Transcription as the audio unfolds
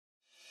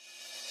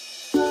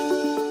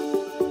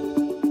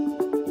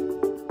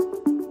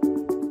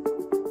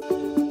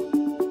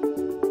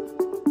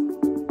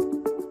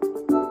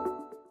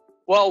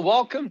Well,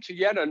 welcome to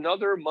yet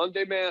another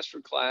Monday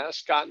Masterclass.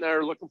 Scott and I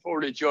are looking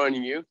forward to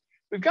joining you.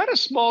 We've got a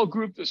small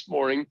group this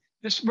morning.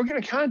 We're going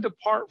to kind of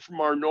depart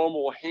from our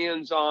normal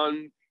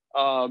hands-on,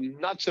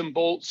 nuts and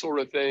bolts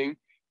sort of thing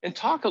and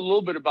talk a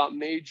little bit about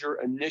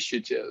major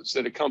initiatives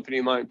that a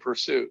company might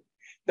pursue.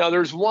 Now,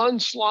 there's one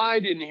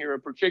slide in here in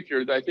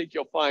particular that I think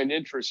you'll find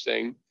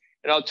interesting,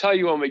 and I'll tell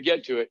you when we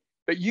get to it.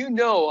 But you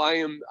know, I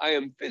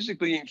am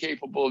physically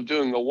incapable of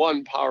doing a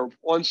one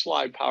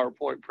slide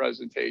PowerPoint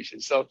presentation.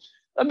 So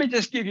let me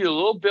just give you a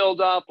little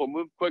build up. We'll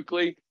move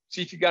quickly,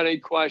 see if you got any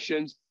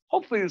questions.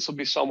 Hopefully this will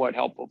be somewhat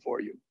helpful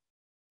for you.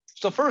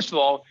 So first of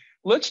all,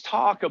 let's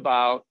talk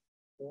about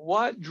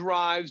what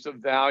drives the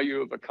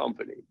value of a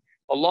company.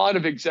 A lot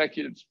of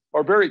executives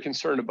are very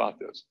concerned about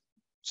this.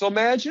 So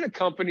imagine a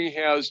company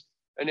has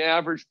an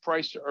average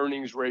price to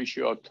earnings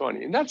ratio of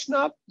 20. And that's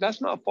not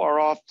far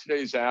off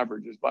today's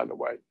averages, by the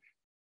way.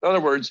 In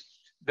other words,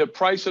 the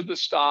price of the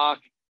stock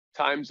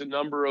times the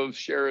number of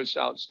shares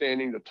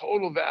outstanding, the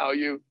total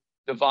value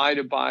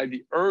divided by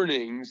the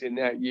earnings in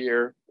that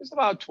year is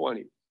about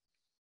 20.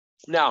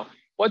 Now,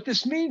 what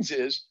this means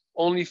is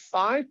only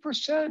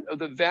 5% of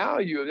the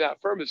value of that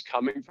firm is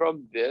coming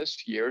from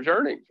this year's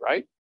earnings,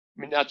 right?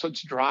 I mean, that's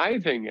what's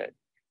driving it.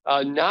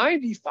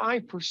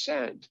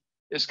 95%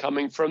 is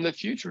coming from the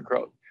future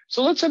growth.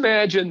 So let's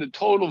imagine the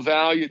total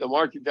value, the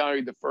market value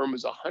of the firm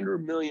is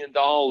 $100 million.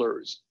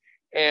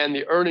 And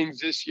the earnings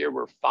this year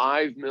were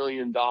 $5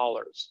 million.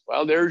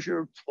 Well, there's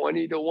your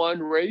 20-to-1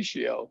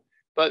 ratio.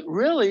 But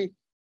really,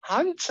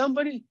 why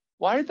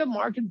did the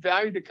market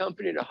value the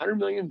company at $100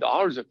 million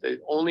if they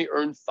only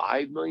earned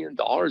 $5 million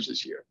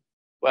this year?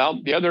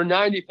 Well, the other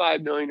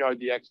 95 million are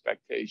the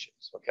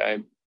expectations,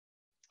 okay?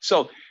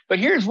 So, but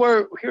here's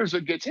what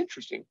gets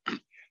interesting.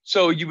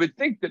 So you would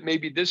think that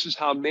maybe this is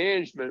how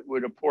management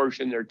would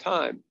apportion their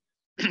time.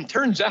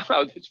 Turns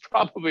out it's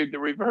probably the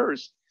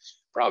reverse.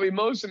 Probably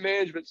most of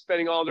management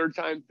spending all their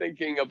time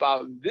thinking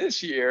about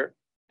this year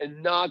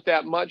and not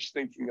that much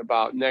thinking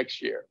about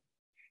next year.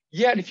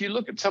 Yet, if you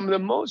look at some of the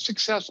most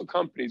successful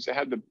companies that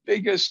have the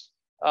biggest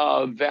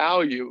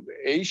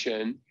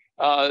valuation,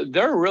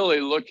 they're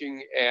really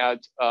looking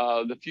at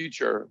the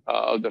future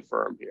of the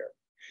firm here.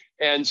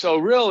 And so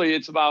really,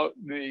 it's about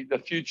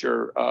the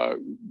future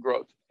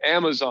growth.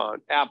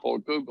 Amazon, Apple,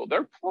 Google,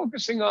 they're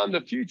focusing on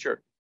the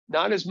future,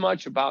 not as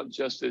much about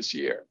just this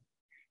year.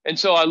 And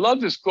so I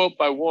love this quote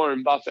by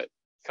Warren Buffett.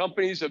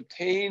 Companies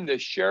obtain the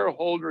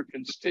shareholder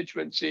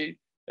constituency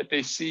that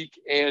they seek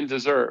and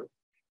deserve.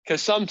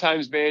 Because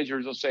sometimes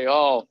managers will say,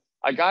 oh,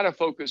 I got to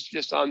focus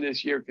just on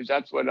this year because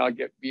that's what I'll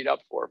get beat up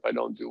for if I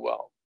don't do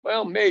well.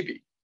 Well,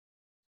 maybe.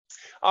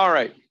 All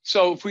right.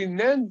 So if we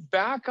then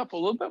back up a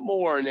little bit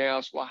more and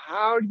ask, well,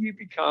 how do you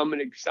become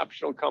an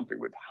exceptional company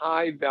with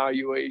high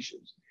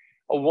valuations?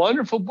 A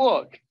wonderful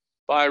book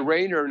by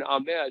Rayner and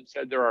Ahmed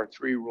said there are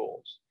 3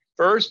 rules.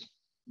 First,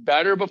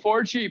 better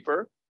before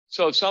cheaper.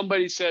 So if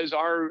somebody says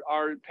our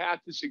path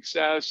to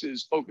success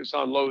is focused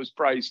on lowest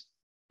price,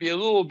 be a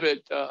little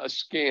bit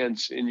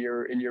askance in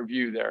your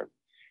view there.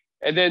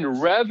 And then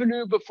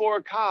revenue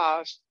before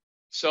cost.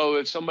 So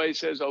if somebody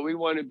says, oh, we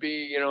want to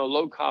be a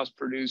low cost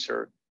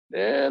producer,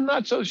 I'm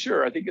not so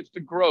sure. I think it's the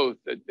growth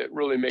that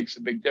really makes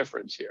a big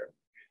difference here.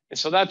 And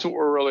so that's what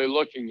we're really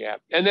looking at.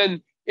 And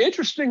then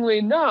interestingly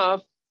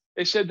enough,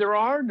 they said there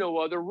are no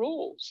other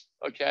rules,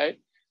 okay?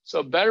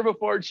 So better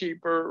before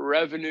cheaper,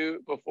 revenue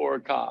before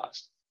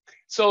cost.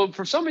 So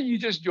for some of you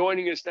just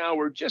joining us now,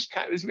 we're just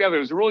it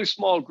was a really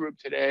small group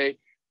today.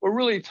 We're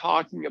really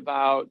talking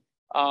about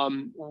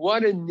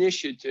what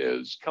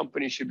initiatives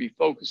companies should be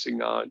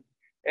focusing on.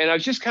 And I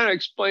was just kind of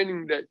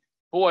explaining that,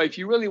 boy, if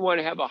you really want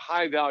to have a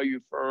high value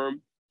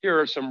firm,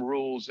 here are some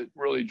rules that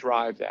really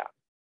drive that.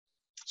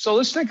 So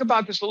let's think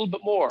about this a little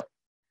bit more.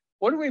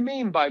 What do we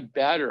mean by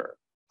better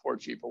before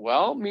cheaper?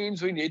 Well, it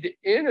means we need to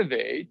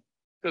innovate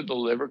to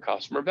deliver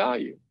customer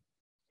value.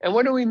 And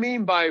what do we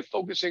mean by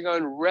focusing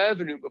on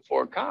revenue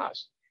before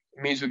cost?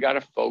 It means we got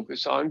to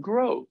focus on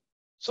growth.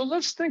 So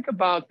let's think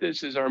about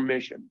this as our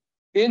mission.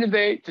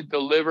 Innovate to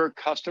deliver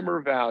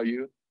customer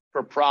value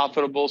for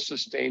profitable,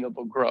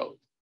 sustainable growth.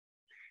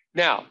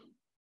 Now,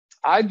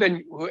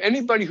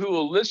 anybody who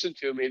will listen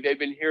to me, they've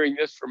been hearing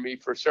this from me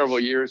for several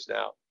years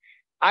now.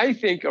 I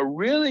think a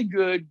really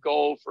good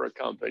goal for a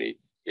company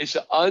is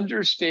to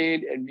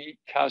understand and meet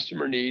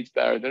customer needs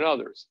better than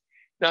others.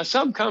 Now,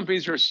 some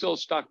companies are still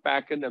stuck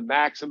back into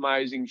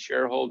maximizing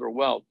shareholder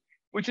wealth,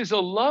 which is a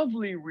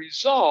lovely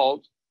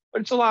result,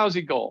 but it's a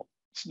lousy goal.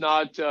 It's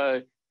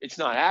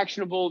not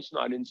actionable. It's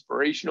not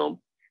inspirational.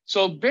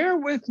 So bear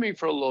with me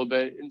for a little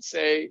bit and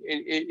say,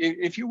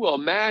 if you will,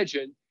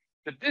 imagine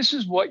that this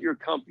is what your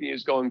company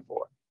is going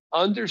for.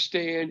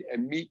 Understand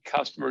and meet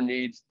customer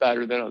needs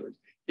better than others.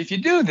 If you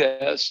do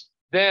this,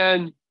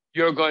 then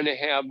you're going to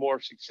have more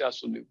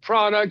successful new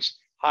products,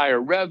 higher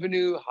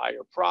revenue,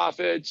 higher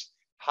profits,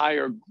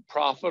 higher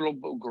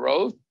profitable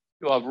growth.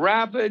 You'll have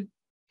rapid,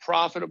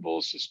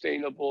 profitable,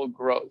 sustainable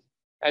growth.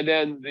 And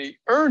then the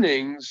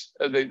earnings,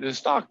 the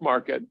stock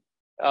market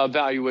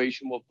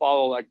valuation will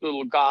follow like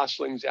little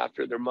goslings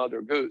after their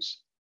mother goose.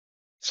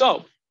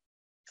 So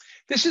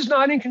This is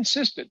not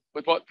inconsistent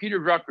with what Peter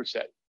Drucker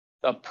said.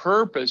 The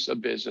purpose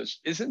of business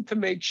isn't to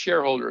make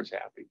shareholders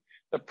happy.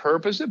 The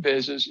purpose of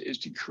business is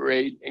to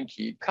create and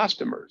keep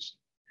customers.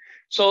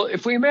 So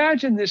if we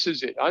imagine this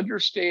is it,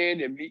 understand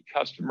and meet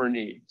customer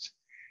needs,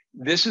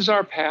 this is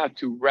our path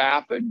to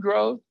rapid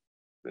growth.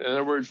 In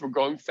other words, we're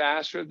going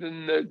faster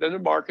than the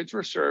markets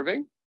we're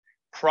serving,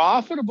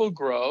 profitable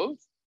growth,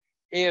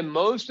 and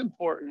most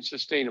important,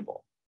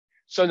 sustainable.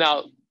 So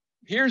now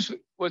here's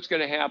what's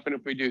going to happen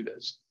if we do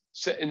this.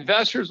 So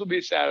investors will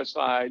be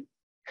satisfied.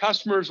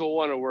 Customers will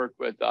want to work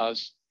with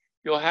us.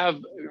 You'll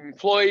have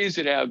employees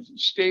that have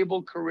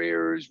stable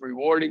careers,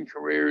 rewarding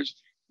careers.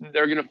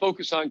 They're going to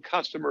focus on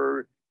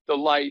customer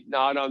delight,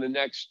 not on the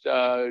next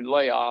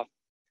layoff.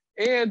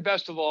 And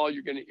best of all,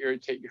 you're going to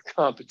irritate your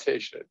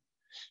competition.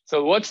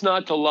 So what's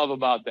not to love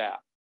about that?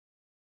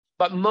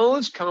 But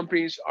most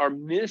companies are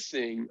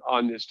missing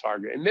on this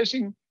target and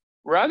missing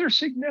rather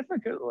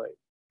significantly.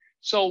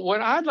 So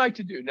what I'd like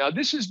to do, now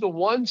this is the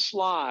one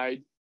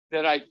slide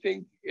that I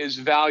think is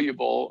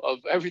valuable of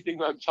everything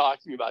I'm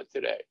talking about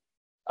today.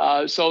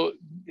 So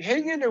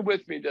hang in there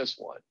with me this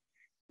one.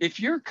 If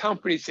your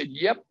company said,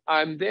 yep,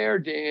 I'm there,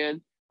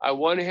 Dan, I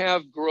want to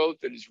have growth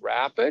that is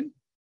rapid,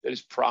 that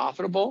is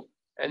profitable,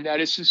 and that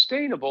is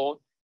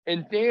sustainable.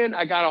 And Dan,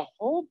 I got a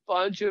whole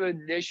bunch of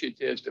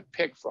initiatives to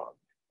pick from.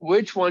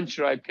 Which one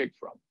should I pick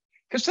from?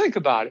 Because think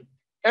about it.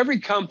 Every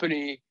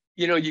company,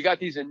 you got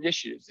these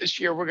initiatives. This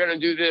year, we're going to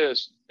do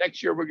this.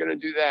 Next year, we're going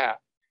to do that.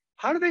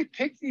 How do they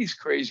pick these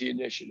crazy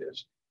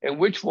initiatives? And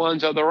which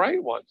ones are the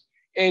right ones?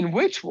 And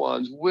which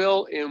ones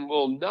will and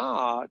will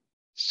not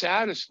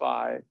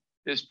satisfy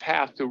this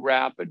path to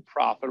rapid,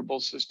 profitable,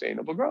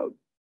 sustainable growth?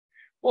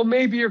 Well,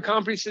 maybe your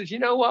company says, you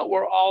know what?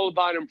 We're all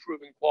about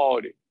improving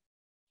quality.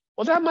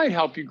 Well, that might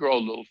help you grow a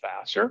little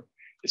faster.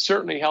 It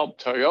certainly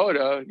helped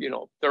Toyota,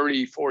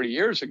 30, 40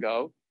 years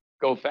ago,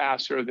 go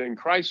faster than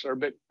Chrysler,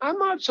 but I'm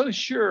not so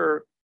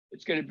sure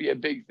it's going to be a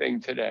big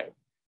thing today.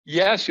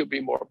 Yes, you'll be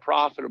more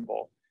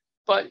profitable,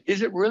 but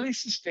is it really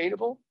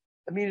sustainable?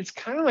 I mean, it's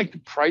kind of like the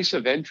price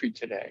of entry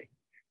today.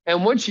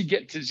 And once you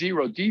get to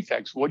zero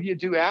defects, what do you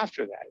do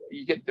after that?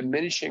 You get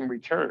diminishing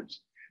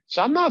returns.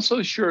 So I'm not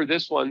so sure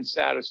this one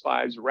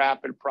satisfies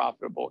rapid,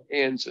 profitable,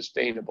 and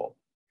sustainable.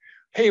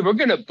 Hey, we're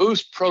going to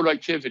boost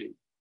productivity.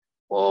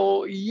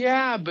 Well,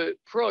 yeah, but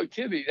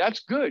productivity, that's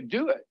good.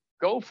 Do it.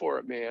 Go for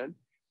it, man.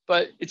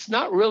 But it's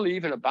not really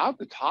even about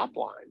the top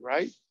line,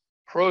 right?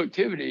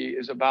 Productivity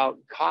is about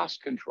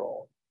cost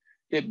control.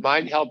 It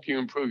might help you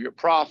improve your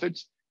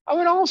profits. I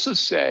would also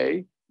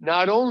say,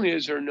 not only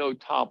is there no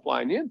top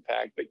line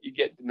impact, but you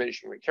get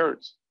diminishing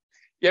returns.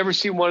 You ever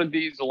see one of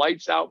these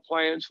lights out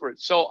plants where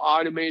it's so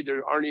automated,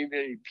 there aren't even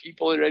any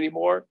people in it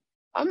anymore?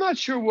 I'm not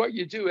sure what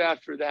you do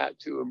after that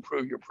to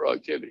improve your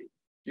productivity.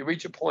 You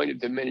reach a point of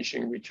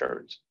diminishing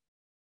returns.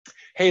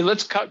 Hey,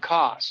 let's cut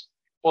costs.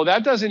 Well,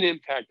 that doesn't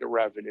impact the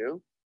revenue.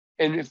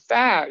 And in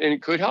fact, and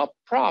it could help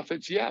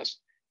profits, yes,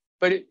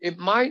 but it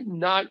might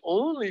not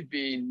only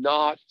be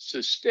not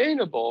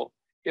sustainable,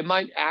 it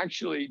might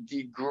actually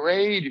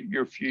degrade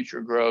your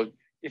future growth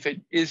if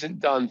it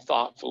isn't done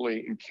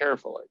thoughtfully and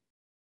carefully.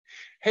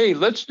 Hey,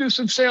 let's do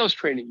some sales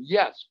training.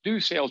 Yes, do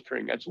sales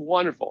training. That's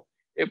wonderful.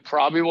 It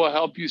probably will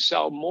help you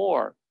sell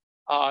more,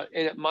 and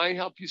it might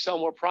help you sell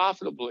more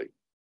profitably.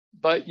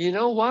 But you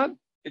know what?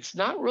 It's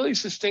not really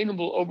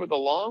sustainable over the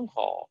long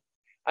haul.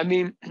 I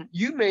mean,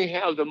 you may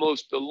have the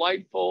most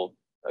delightful,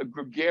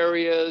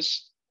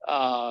 gregarious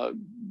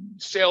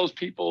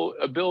salespeople,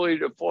 ability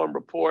to form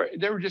rapport.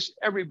 They were just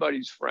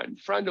everybody's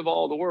friend of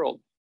all the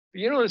world.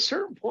 But at a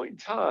certain point in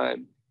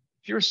time,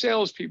 if your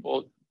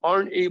salespeople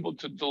aren't able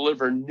to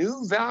deliver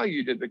new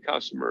value to the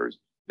customers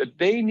that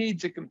they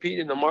need to compete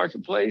in the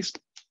marketplace,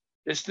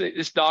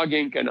 this dog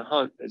ain't gonna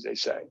hunt, as they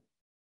say.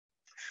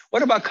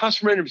 What about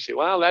customer intimacy?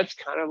 Well, that's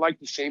kind of like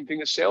the same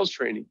thing as sales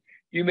training.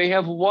 You may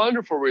have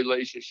wonderful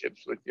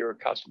relationships with your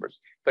customers,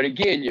 but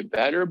again, you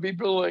better be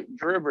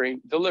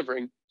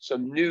delivering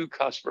some new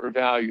customer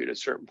value at a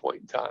certain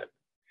point in time.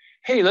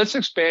 Hey, let's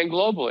expand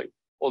globally.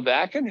 Well,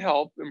 that can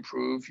help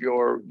improve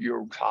your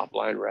top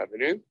line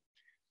revenue.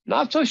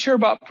 Not so sure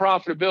about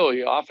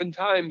profitability.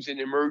 Oftentimes in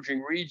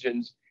emerging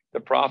regions, the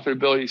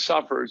profitability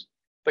suffers.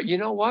 But you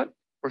know what?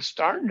 We're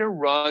starting to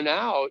run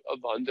out of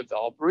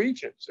undeveloped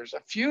regions. There's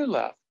a few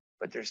left,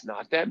 but there's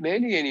not that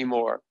many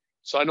anymore.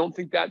 So I don't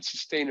think that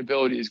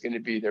sustainability is going to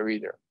be there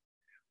either.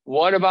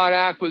 What about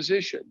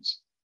acquisitions?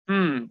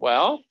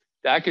 Well,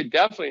 that could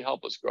definitely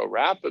help us grow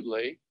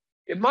rapidly.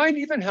 It might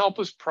even help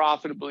us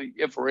profitably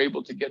if we're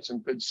able to get some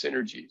good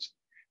synergies.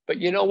 But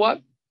you know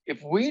what?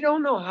 If we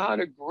don't know how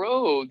to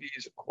grow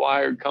these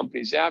acquired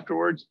companies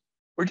afterwards,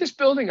 we're just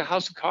building a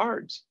house of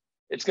cards.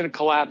 It's going to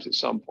collapse at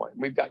some point.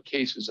 We've got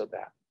cases of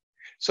that.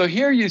 So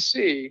here you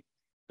see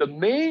the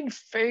main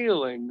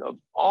failing of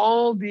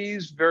all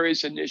these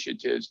various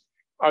initiatives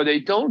are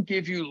they don't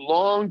give you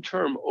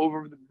long-term,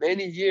 over the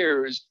many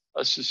years,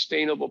 a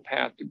sustainable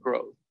path to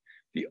growth.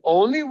 The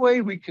only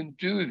way we can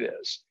do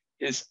this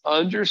is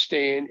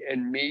understand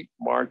and meet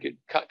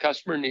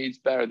customer needs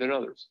better than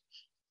others.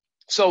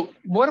 So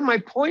what my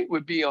point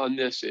would be on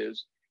this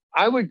is,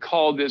 I would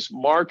call this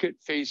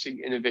market-facing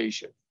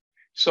innovation.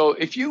 So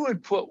if you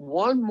would put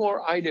one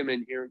more item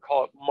in here and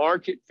call it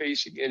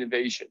market-facing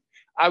innovation,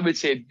 I would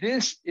say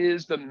this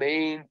is the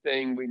main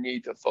thing we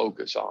need to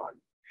focus on.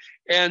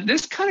 And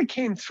this kind of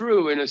came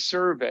through in a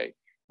survey.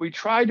 We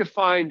tried to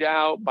find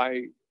out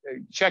by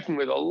checking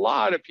with a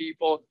lot of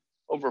people,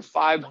 over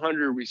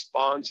 500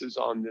 responses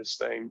on this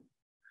thing.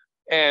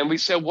 And we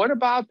said, what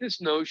about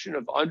this notion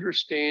of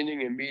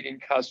understanding and meeting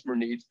customer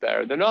needs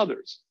better than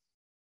others?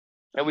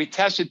 And we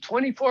tested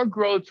 24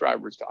 growth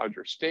drivers to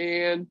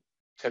understand,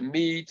 to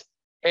meet,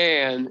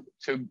 and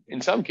to,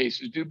 in some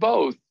cases, do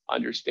both,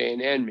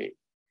 understand and meet.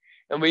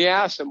 And we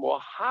asked them,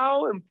 well,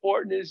 how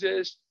important is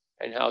this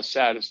and how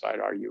satisfied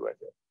are you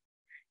with it?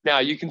 Now,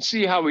 you can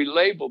see how we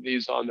label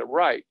these on the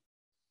right.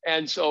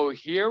 And so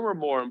here we're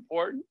more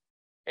important,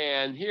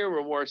 and here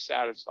we're more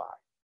satisfied.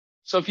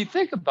 So if you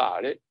think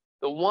about it,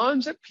 the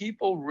ones that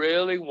people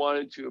really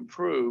wanted to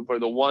improve are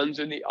the ones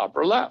in the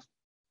upper left,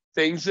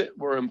 things that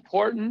were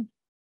important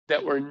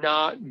that were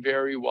not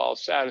very well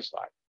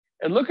satisfied.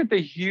 And look at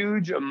the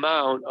huge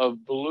amount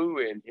of blue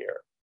in here,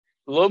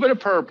 a little bit of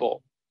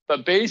purple,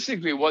 but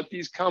basically what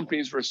these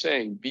companies were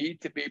saying,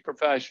 B2B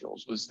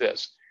professionals, was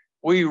this: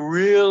 we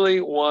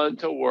really want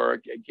to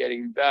work at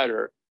getting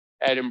better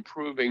at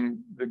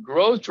improving the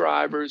growth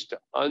drivers to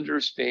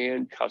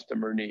understand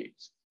customer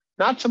needs.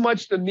 Not so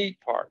much the meat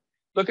part.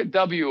 Look at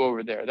W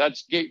over there,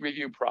 that's gate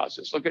review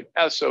process. Look at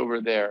S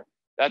over there,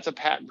 that's a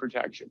patent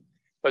protection.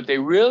 But they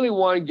really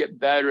want to get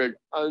better at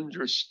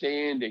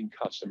understanding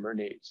customer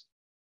needs.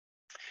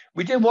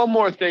 We did one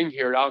more thing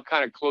here, and I'll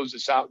kind of close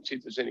this out and see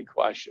if there's any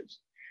questions.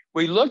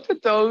 We looked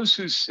at those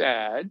who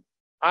said,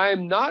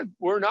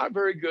 we're not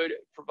very good at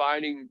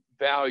providing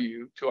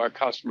value to our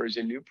customers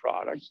in new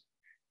products,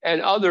 and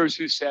others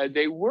who said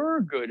they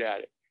were good at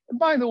it. And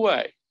by the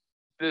way,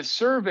 the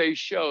survey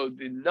showed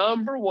the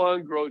number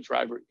one growth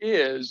driver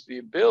is the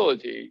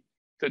ability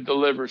to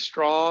deliver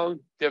strong,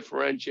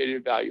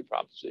 differentiated value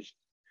propositions.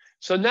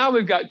 So now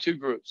we've got two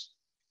groups.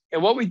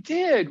 And what we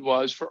did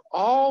was, for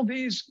all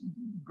these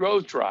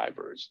growth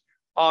drivers,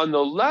 on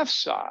the left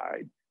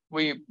side,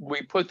 we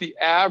put the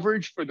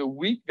average for the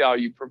weak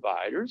value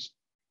providers.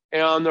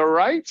 And on the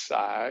right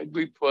side,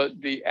 we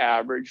put the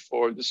average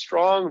for the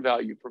strong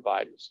value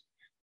providers.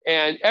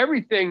 And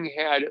everything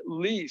had at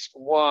least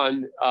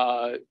one,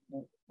 had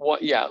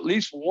at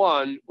least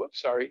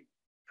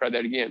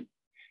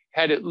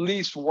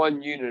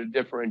one unit of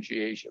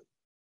differentiation.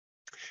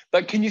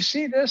 But can you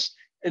see this?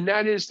 And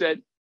that is that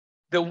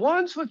the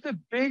ones with the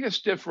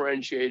biggest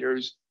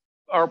differentiators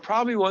are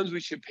probably ones we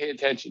should pay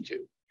attention to.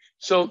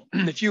 So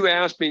if you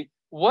ask me,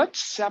 what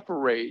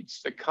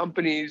separates the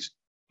companies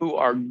who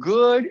are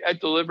good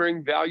at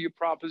delivering value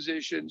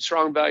propositions,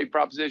 strong value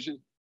propositions,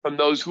 from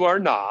those who are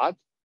not?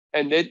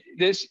 And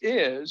this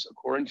is,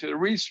 according to the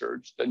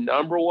research, the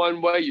number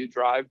one way you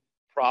drive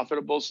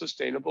profitable,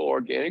 sustainable,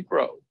 organic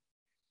growth.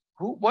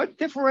 What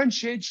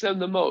differentiates them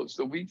the most,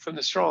 the weak from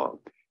the strong?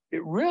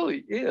 It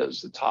really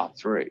is the top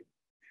three.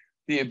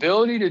 The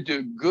ability to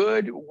do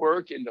good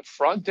work in the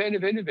front end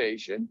of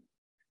innovation,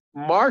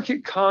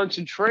 market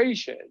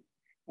concentration,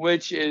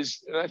 which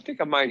is, and I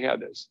think I might have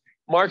this,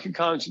 market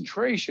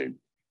concentration,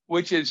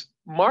 which is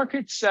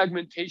market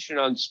segmentation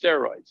on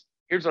steroids.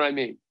 Here's what I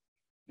mean.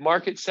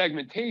 Market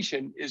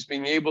segmentation is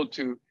being able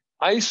to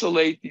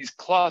isolate these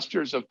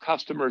clusters of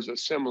customers of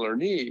similar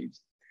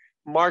needs.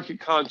 Market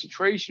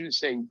concentration is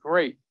saying,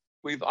 great,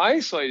 we've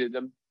isolated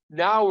them.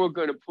 Now we're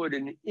going to put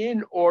an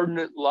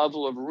inordinate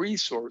level of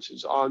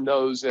resources on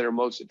those that are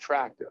most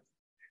attractive.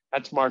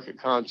 That's market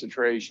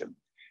concentration.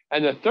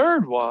 And the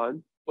third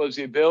one was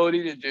the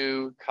ability to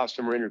do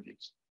customer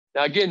interviews.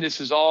 Now, again, this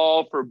is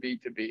all for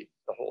B2B,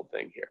 the whole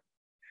thing here.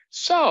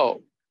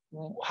 So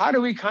how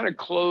do we kind of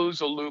close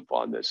a loop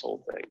on this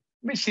whole thing?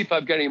 Let me see if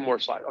I've got any more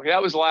slides. Okay,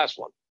 that was the last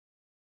one.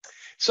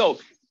 So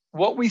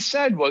what we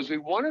said was we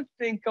want to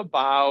think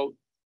about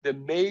the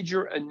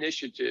major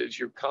initiatives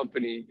your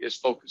company is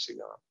focusing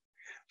on.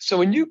 So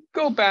when you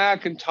go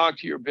back and talk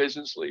to your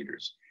business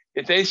leaders,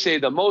 if they say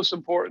the most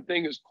important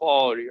thing is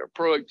quality or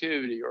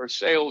productivity or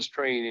sales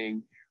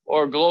training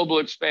or global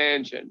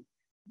expansion,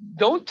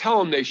 don't tell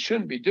them they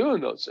shouldn't be doing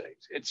those things.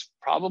 It's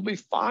probably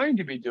fine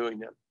to be doing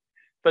them.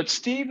 But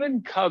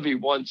Stephen Covey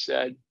once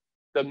said,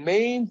 the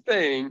main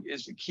thing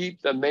is to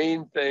keep the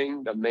main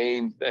thing the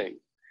main thing.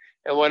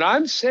 And what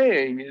I'm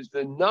saying is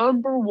the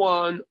number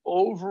one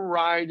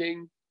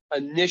overriding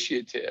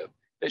initiative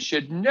that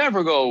should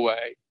never go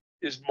away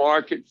is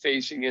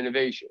market-facing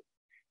innovation.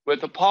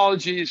 With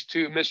apologies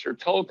to Mr.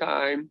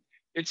 Tolkien,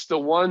 it's the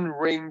one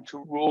ring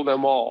to rule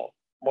them all,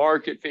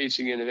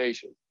 market-facing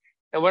innovation.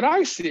 And what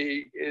I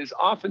see is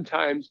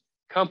oftentimes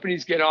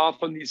companies get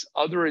off on these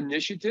other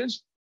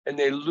initiatives and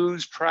they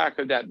lose track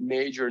of that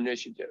major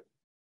initiative.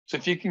 So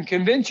if you can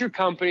convince your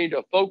company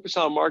to focus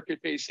on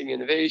market-facing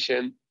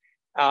innovation,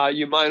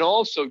 you might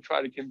also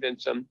try to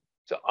convince them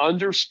to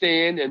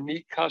understand and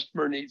meet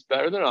customer needs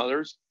better than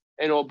others.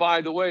 And oh, by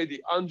the way,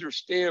 the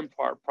understand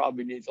part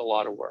probably needs a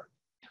lot of work.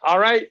 All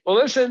right. Well,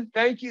 listen,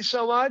 thank you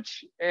so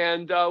much.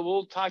 And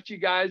we'll talk to you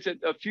guys at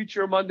a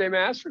future Monday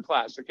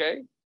Masterclass,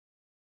 okay?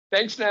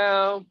 Thanks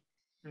now.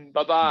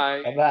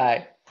 Bye-bye.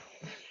 Bye-bye.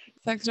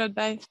 Thanks, Rod.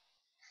 Bye.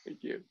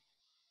 Thank you.